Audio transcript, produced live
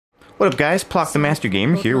What up guys, Plock the Master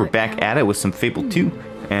Gamer here. We're back at it with some Fable 2.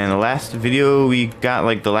 And the last video we got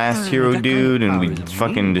like the last hero dude and we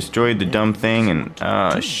fucking destroyed the dumb thing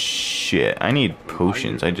and shit. I need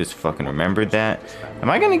potions. I just fucking remembered that. Am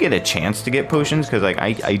I gonna get a chance to get potions? Cause like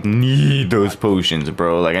I need those potions,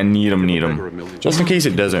 bro. Like I need them. Just in case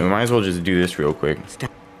it doesn't, we might as well just do this real quick.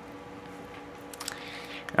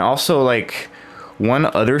 And also like one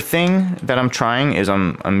other thing that I'm trying is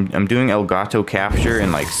I'm doing Elgato Capture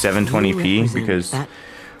in like 720p because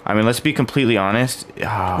I mean let's be completely honest,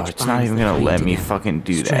 it's not even gonna let me fucking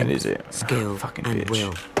do that, is it? Skill fucking and bitch.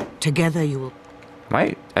 will. Together you will.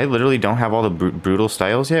 I literally don't have all the brutal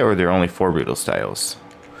styles yet, or there are only 4 brutal styles.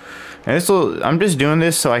 And this will, I'm just doing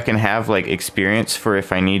this so I can have like experience for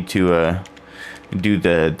if I need to do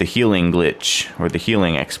the healing glitch or the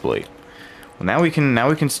healing exploit. Well, now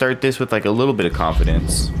we can start this with like a little bit of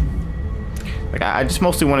confidence. Like I just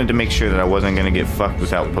mostly wanted to make sure that I wasn't gonna get fucked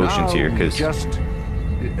without potions here, because just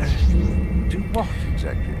do what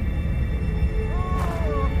exactly?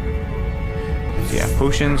 Yeah,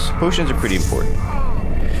 potions are pretty important.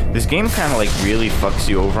 This game kind of like really fucks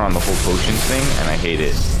you over on the whole potions thing, and I hate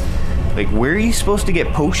it. Like, where are you supposed to get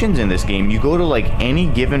potions in this game? You go to like any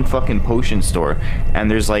given fucking potion store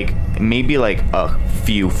and there's like maybe like a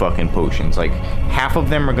few fucking potions. Like half of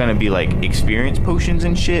them are gonna be like experience potions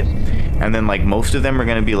and shit, and then like most of them are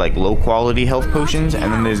gonna be like low quality health potions,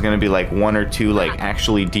 and then there's gonna be like 1 or 2 like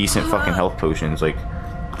actually decent fucking health potions. Like,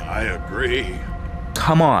 I agree.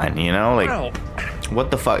 come on, you know, like what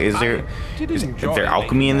the fuck is there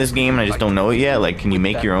alchemy in this game and I just don't know it yet? Like, can you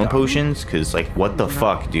make your own potions? Because like what the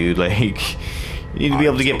fuck, dude? Like you need to be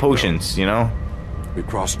able to get potions, you know? We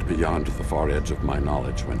crossed beyond the far edge of my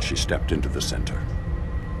knowledge when she stepped into the center.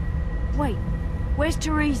 Wait, where's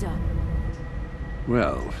Teresa?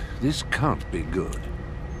 Well, this can't be good.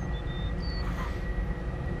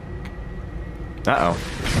 Uh-oh.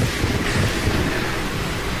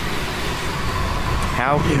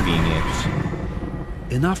 How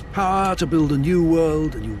convenient. Enough power to build a new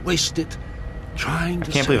world, and you waste it trying to.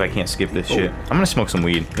 I can't believe I can't skip this shit. I'm gonna smoke some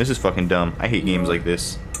weed. This is fucking dumb. I hate games like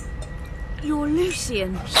this. You're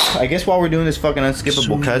Lucian. I guess while we're doing this fucking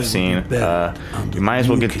unskippable cutscene, you might as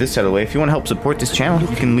well get this out of the way. If you want to help support this channel,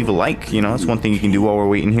 you can leave a like. You know, that's one thing you can do while we're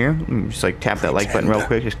waiting here. Just like tap that like button real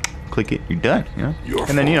quick. Just click it. You're done. You know.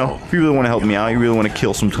 And then, you know, if you really want to help me out, you really want to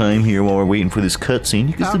kill some time here while we're waiting for this cutscene,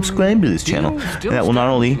 you can subscribe to this channel. And that will not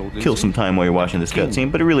only kill some time while you're watching this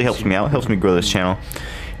cutscene, but it really helps me out. It helps me grow this channel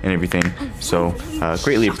and everything. So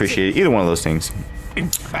greatly appreciate it. Either one of those things. In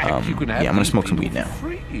fact, you can have yeah, I'm gonna smoke some weed now.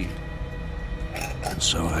 And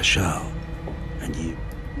so I shall. And you.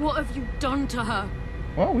 What have you done to her?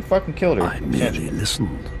 Well, we fucking killed her. I merely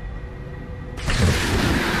listened.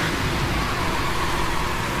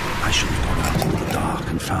 I should have gone out into the dark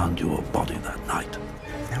and found your body that night.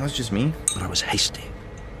 That was just me. But I was hasty.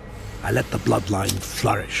 I let the bloodline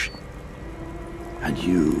flourish. And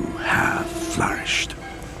you have flourished.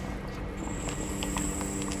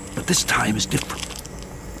 But this time is different.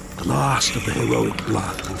 The last of the heroic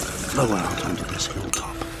blood will flow out onto this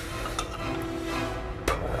hilltop.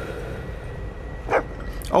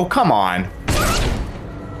 Oh, come on.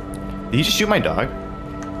 Did you just shoot my dog?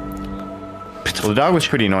 Well, the dog was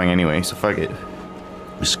pretty annoying anyway, so fuck it.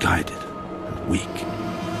 Misguided and weak.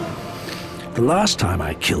 The last time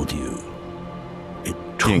I killed you, it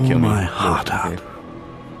tore my heart out. Okay.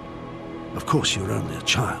 Of course, you were only a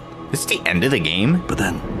child. This is the end of the game? But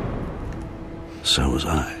then, so was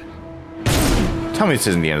I. Tell me this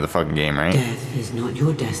isn't the end of the fucking game, right? Death is not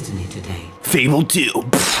your destiny today. Fable 2.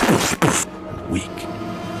 Weak.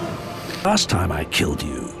 Last time I killed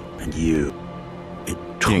you, and you, it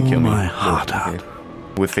tore Kill me. my heart out.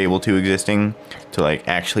 With Fable 2 existing, to like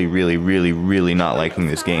actually really not liking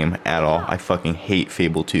this game at all. I fucking hate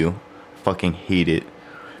Fable 2. Fucking hate it.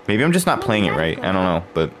 Maybe I'm just not playing it right. I don't know,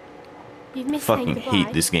 but fucking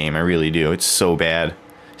hate this game. I really do. It's so bad.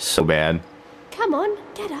 So bad. Come on,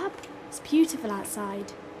 get up. It's beautiful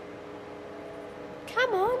outside.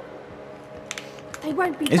 Come on. They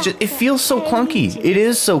won't be It's just, it feels so clunky. It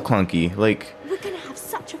is so clunky. Like, we're gonna have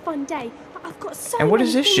such a fun day. I've got so and what many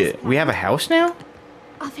is this things shit? planned. We have a house now?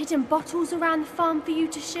 I've hidden bottles around the farm for you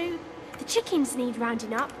to shoot. The chickens need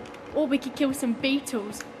rounding up. Or we could kill some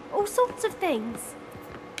beetles. All sorts of things.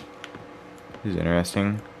 This is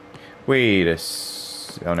interesting. Wait a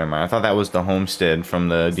oh, never mind. I thought that was the homestead from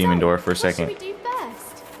the Demon Door for a second. What should we do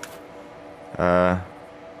first? I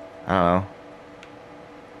don't know.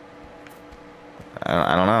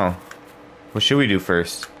 I don't know. What should we do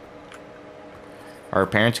first? Are our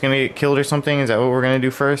parents gonna get killed or something? Is that what we're gonna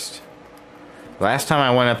do first? Last time I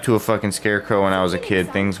went up to a fucking scarecrow when I was a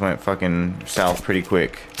kid, things went fucking south pretty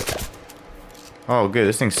quick. Oh, good.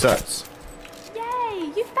 This thing sucks.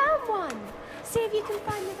 Yay! You found one! See if you can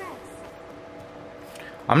find the rest.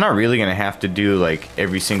 I'm not really gonna have to do, like,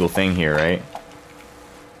 every single thing here, right?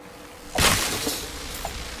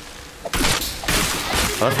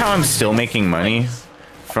 I love how I'm still making money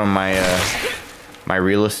from my, my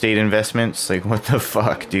real estate investments. Like, what the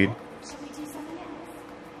fuck, dude? Shall we do something else?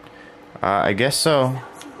 I guess so.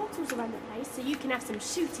 Some bottles around the place so you can have some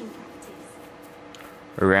shooting practice.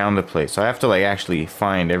 Around the place. So I have to, like, actually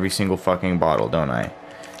find every single fucking bottle, don't I?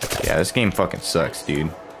 Yeah, this game fucking sucks,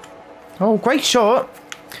 dude. Oh, great shot!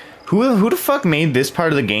 Who the fuck made this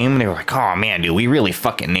part of the game? And they were like, oh man, dude, we really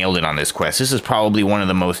fucking nailed it on this quest. This is probably one of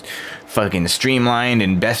the most fucking streamlined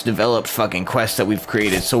and best developed fucking quests that we've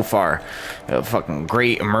created so far. A fucking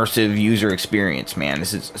great immersive user experience, man.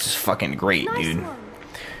 This is fucking great, dude.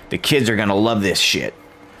 The kids are gonna love this shit.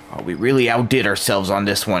 Oh, we really outdid ourselves on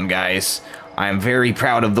this one, guys. I am very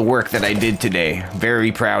proud of the work that I did today.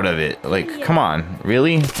 Very proud of it. Like, come on,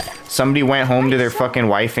 really? Somebody went home to their fucking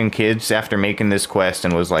wife and kids after making this quest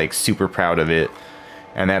and was like super proud of it.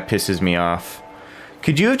 And that pisses me off.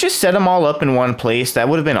 Could you have just set them all up in one place? That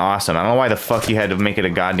would have been awesome. I don't know why the fuck you had to make it a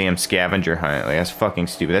goddamn scavenger hunt. Like, that's fucking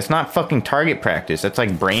stupid. That's not fucking target practice. That's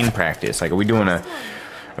like brain practice. Like, are we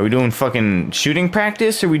doing fucking shooting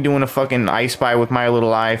practice? Or are we doing a fucking I Spy with my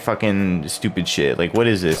little eye fucking stupid shit? Like, what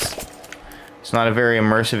is this? It's not a very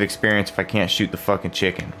immersive experience if I can't shoot the fucking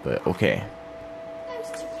chicken, but okay.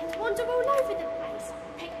 Those chickens wander all over the place.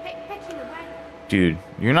 Pecking away. Dude,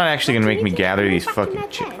 you're not actually gonna make me gather these fucking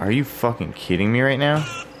chickens. Are you fucking kidding me right now?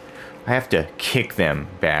 I have to kick them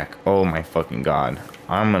back. Oh my fucking god.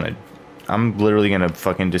 I'm literally gonna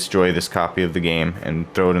fucking destroy this copy of the game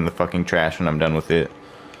and throw it in the fucking trash when I'm done with it.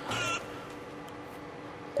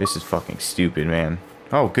 This is fucking stupid, man.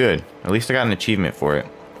 Oh, good. At least I got an achievement for it.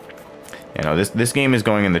 You know, this game is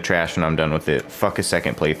going in the trash when I'm done with it. Fuck a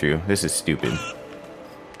second playthrough. This is stupid.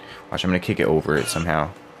 Watch, I'm gonna kick it over it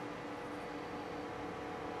somehow.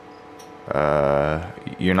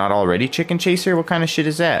 You're not already Chicken Chaser? What kind of shit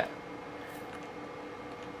is that?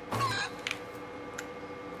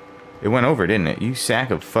 It went over, didn't it? You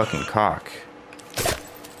sack of fucking cock.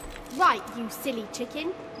 Right, you silly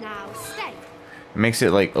chicken. Now stay. It makes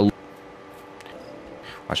it like a...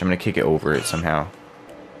 Watch, I'm gonna kick it over it somehow.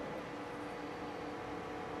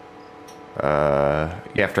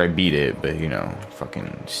 After I beat it, but you know,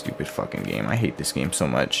 fucking stupid fucking game. I hate this game so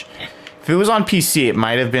much. If it was on PC, it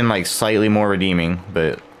might have been like slightly more redeeming,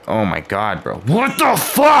 but oh my god, bro. What the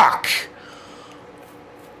fuck?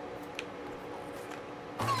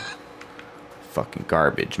 Fucking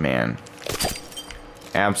garbage, man.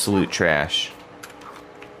 Absolute trash.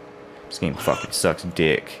 This game fucking sucks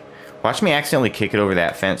dick. Watch me accidentally kick it over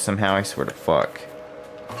that fence somehow, I swear to fuck.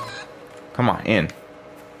 Come on, in.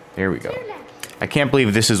 There we go. I can't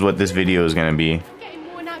believe this is what this video is gonna be. I'm getting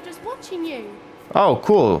worn out just watching you. Oh,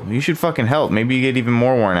 cool. You should fucking help. Maybe you get even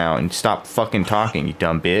more worn out and stop fucking talking, you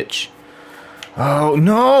dumb bitch. Oh,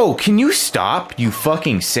 no! Can you stop, you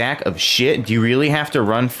fucking sack of shit? Do you really have to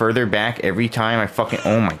run further back every time I fucking...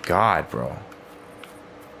 Oh my god, bro.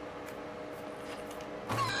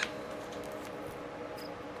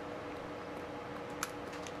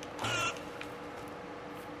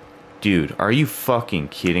 Dude, are you fucking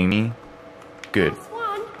kidding me? Good.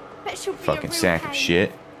 Fucking sack of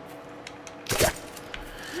shit.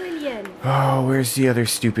 Brilliant. Oh, where's the other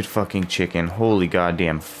stupid fucking chicken? Holy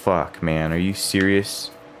goddamn fuck, man. Are you serious?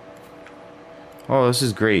 Oh, this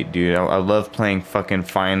is great, dude. I love playing fucking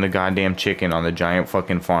Find the Goddamn Chicken on the giant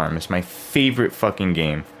fucking farm. It's my favorite fucking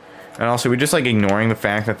game. And also, we're just like ignoring the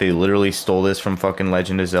fact that they literally stole this from fucking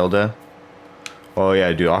Legend of Zelda. Oh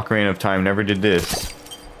yeah, dude. Ocarina of Time never did this.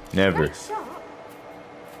 Never.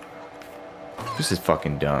 This is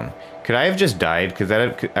fucking dumb. Could I have just died? Because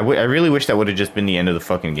I really wish that would have just been the end of the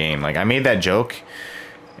fucking game. Like, I made that joke,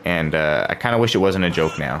 and I kind of wish it wasn't a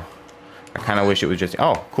joke now. I kind of wish it was just...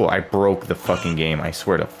 Oh, cool. I broke the fucking game. I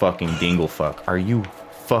swear to fucking dinglefuck. Are you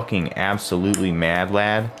fucking absolutely mad,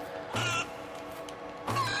 lad?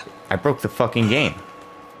 I broke the fucking game.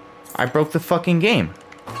 I broke the fucking game.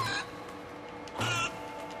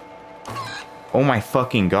 Oh my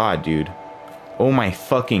fucking god, dude. Oh my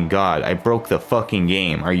fucking god. I broke the fucking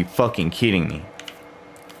game. Are you fucking kidding me?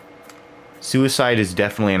 Suicide is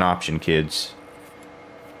definitely an option, kids.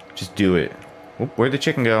 Just do it. Oop, where'd the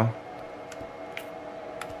chicken go?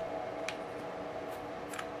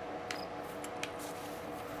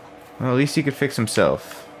 Well, at least he could fix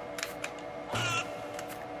himself.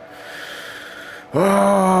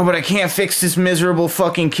 Oh, but but I can't fix this miserable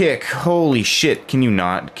fucking kick. Holy shit. Can you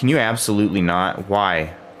not? Can you absolutely not?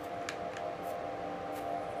 Why?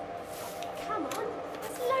 Come on,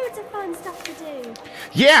 there's loads of fun stuff to do.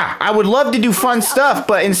 Yeah, I would love to do fun stuff,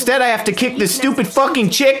 but instead I have to kick this stupid fucking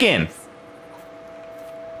chicken.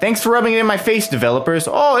 Thanks for rubbing it in my face, developers.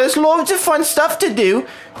 Oh, there's loads of fun stuff to do.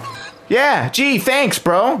 Yeah, gee, thanks,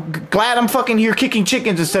 bro. Glad I'm fucking here kicking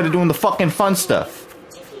chickens instead of doing the fucking fun stuff.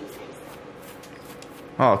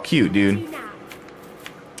 Oh, cute, dude.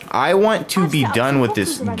 I want to be done with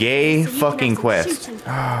this gay fucking quest.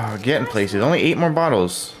 Oh, getting places. Only 8 more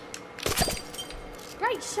bottles.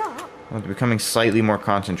 Great shot. Well, they're becoming slightly more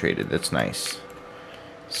concentrated. That's nice.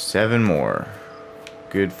 7 more.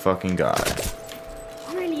 Good fucking god.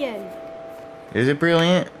 Brilliant. Is it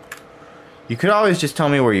brilliant? You could always just tell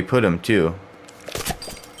me where you put them, too.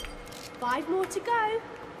 5 more to go.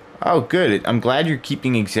 Oh, good. I'm glad you're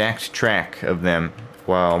keeping exact track of them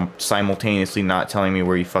while simultaneously not telling me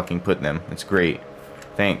where you fucking put them. It's great.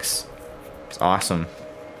 Thanks. It's awesome.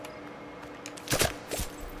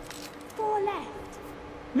 4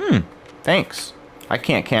 left. Thanks. I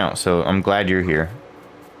can't count, so I'm glad you're here.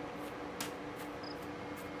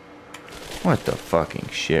 What the fucking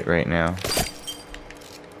shit right now?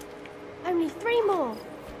 Only 3 more.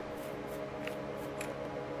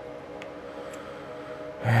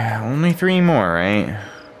 Only 3 more, right?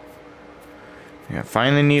 Yeah,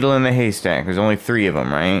 find the needle in the haystack. There's only 3 of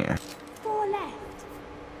them, right? 4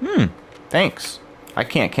 left. Thanks. I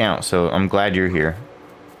can't count, so I'm glad you're here.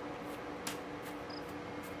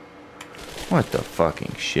 What the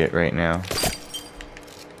fucking shit right now?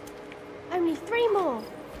 Only 3 more.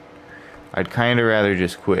 I'd kinda rather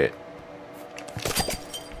just quit.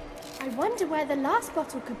 I wonder where the last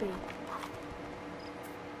bottle could be.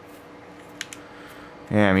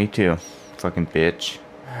 Yeah, me too. Fucking bitch.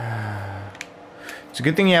 It's a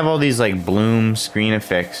good thing you have all these like bloom screen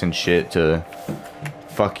effects and shit to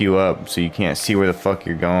fuck you up so you can't see where the fuck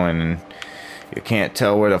you're going and you can't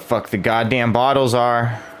tell where the fuck the goddamn bottles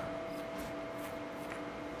are.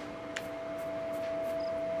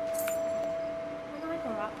 When I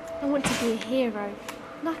grow up, I want to be a hero,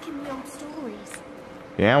 like in the old stories.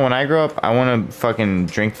 Yeah, when I grow up, I want to fucking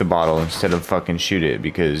drink the bottle instead of fucking shoot it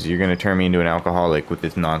because you're gonna turn me into an alcoholic with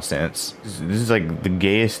this nonsense. This is like the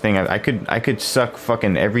gayest thing. I could suck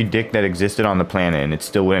fucking every dick that existed on the planet and it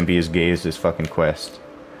still wouldn't be as gay as this fucking quest.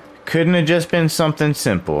 Couldn't have just been something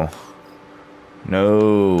simple.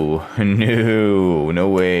 No, no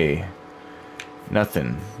way.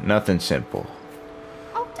 Nothing simple.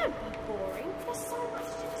 Oh, don't be boring. There's so much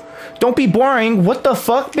to do. Don't be boring. What the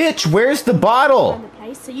fuck, bitch? Where's the bottle? Around the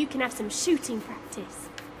place so you can have some shooting practice.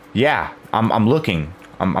 Yeah, I'm looking.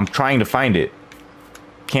 I'm trying to find it.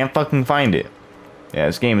 Can't fucking find it. Yeah,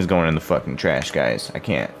 this game is going in the fucking trash, guys. I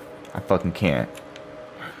can't. I fucking can't.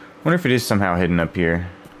 Wonder if it is somehow hidden up here.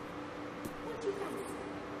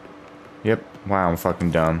 Yep. Wow, I'm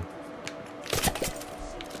fucking dumb.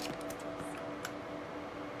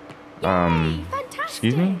 Yay, fantastic.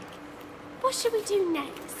 Excuse me? What should we do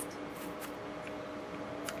next?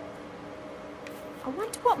 I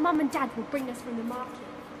wonder what Mum and Dad will bring us from the market.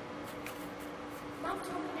 Mum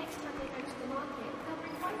told me next time they go to the market, they'll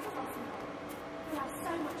bring both of us along. We'll have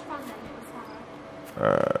so much fun then, little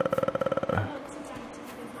Sparrow. I want today to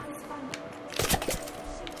have as nice fun.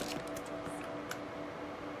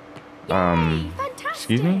 Yay, fantastic.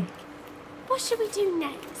 Excuse me? What should we do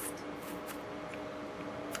next?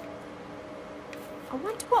 I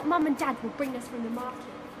wonder what Mum and Dad will bring us from the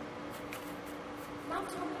market. Mum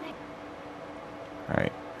told me next.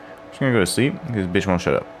 Alright. Just gonna go to sleep because this bitch won't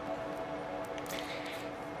shut up.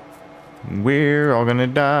 We're all gonna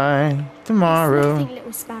die tomorrow. Nothing,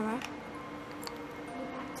 little Sparrow.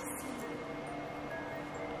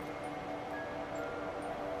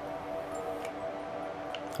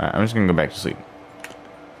 Alright, I'm just gonna go back to sleep.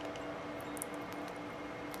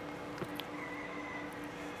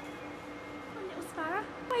 Come on, little Sparrow.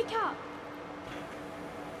 Wake up.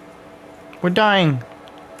 We're dying.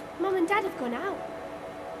 Mum and Dad have gone out.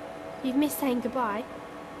 You've missed saying goodbye.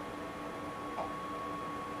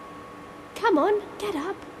 Come on, get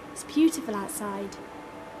up. It's beautiful outside.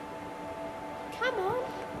 Come on.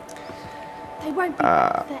 They won't be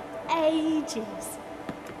back for ages.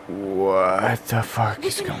 What the fuck We're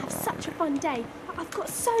is gonna going have on? such a fun day. I've got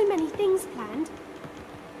so many things planned.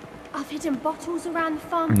 I've hidden bottles around the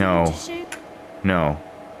farm No. for you to shoot. No.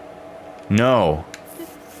 No.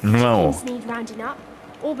 No. Chickens need rounding up,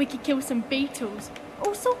 or we could kill some beetles.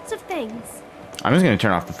 All sorts of things. I'm just gonna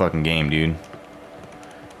turn off the fucking game, dude.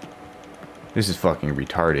 This is fucking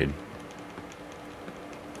retarded.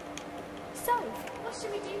 So, what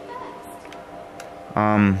should we do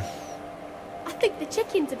I think the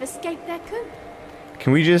chickens have escaped their coop.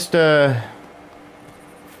 Can we just, yeah,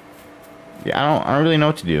 I don't really know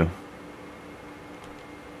what to do.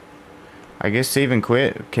 I guess save and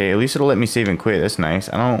quit. Okay, at least it'll let me save and quit. That's nice.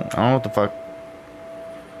 I don't know what the fuck.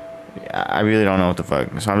 I really don't know what the fuck.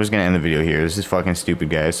 So I'm just gonna end the video here. This is fucking stupid,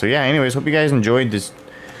 guys. So yeah, anyways, hope you guys enjoyed this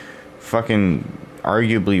fucking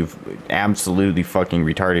arguably absolutely fucking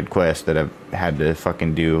retarded quest that I've had to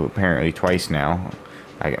fucking do apparently twice now.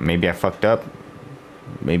 Maybe I fucked up.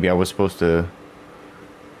 Maybe I was supposed to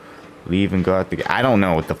leave and go out the... I don't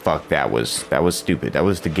know what the fuck that was. That was stupid. That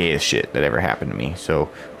was the gayest shit that ever happened to me. So,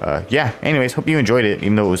 yeah. Anyways, hope you enjoyed it,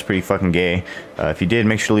 even though it was pretty fucking gay. If you did,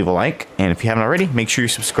 make sure to leave a like. And if you haven't already, make sure you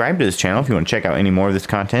subscribe to this channel if you want to check out any more of this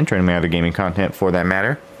content or any other gaming content for that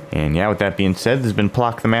matter. And yeah, with that being said, this has been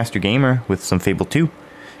Plock the Master Gamer with some Fable 2.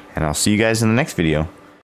 And I'll see you guys in the next video.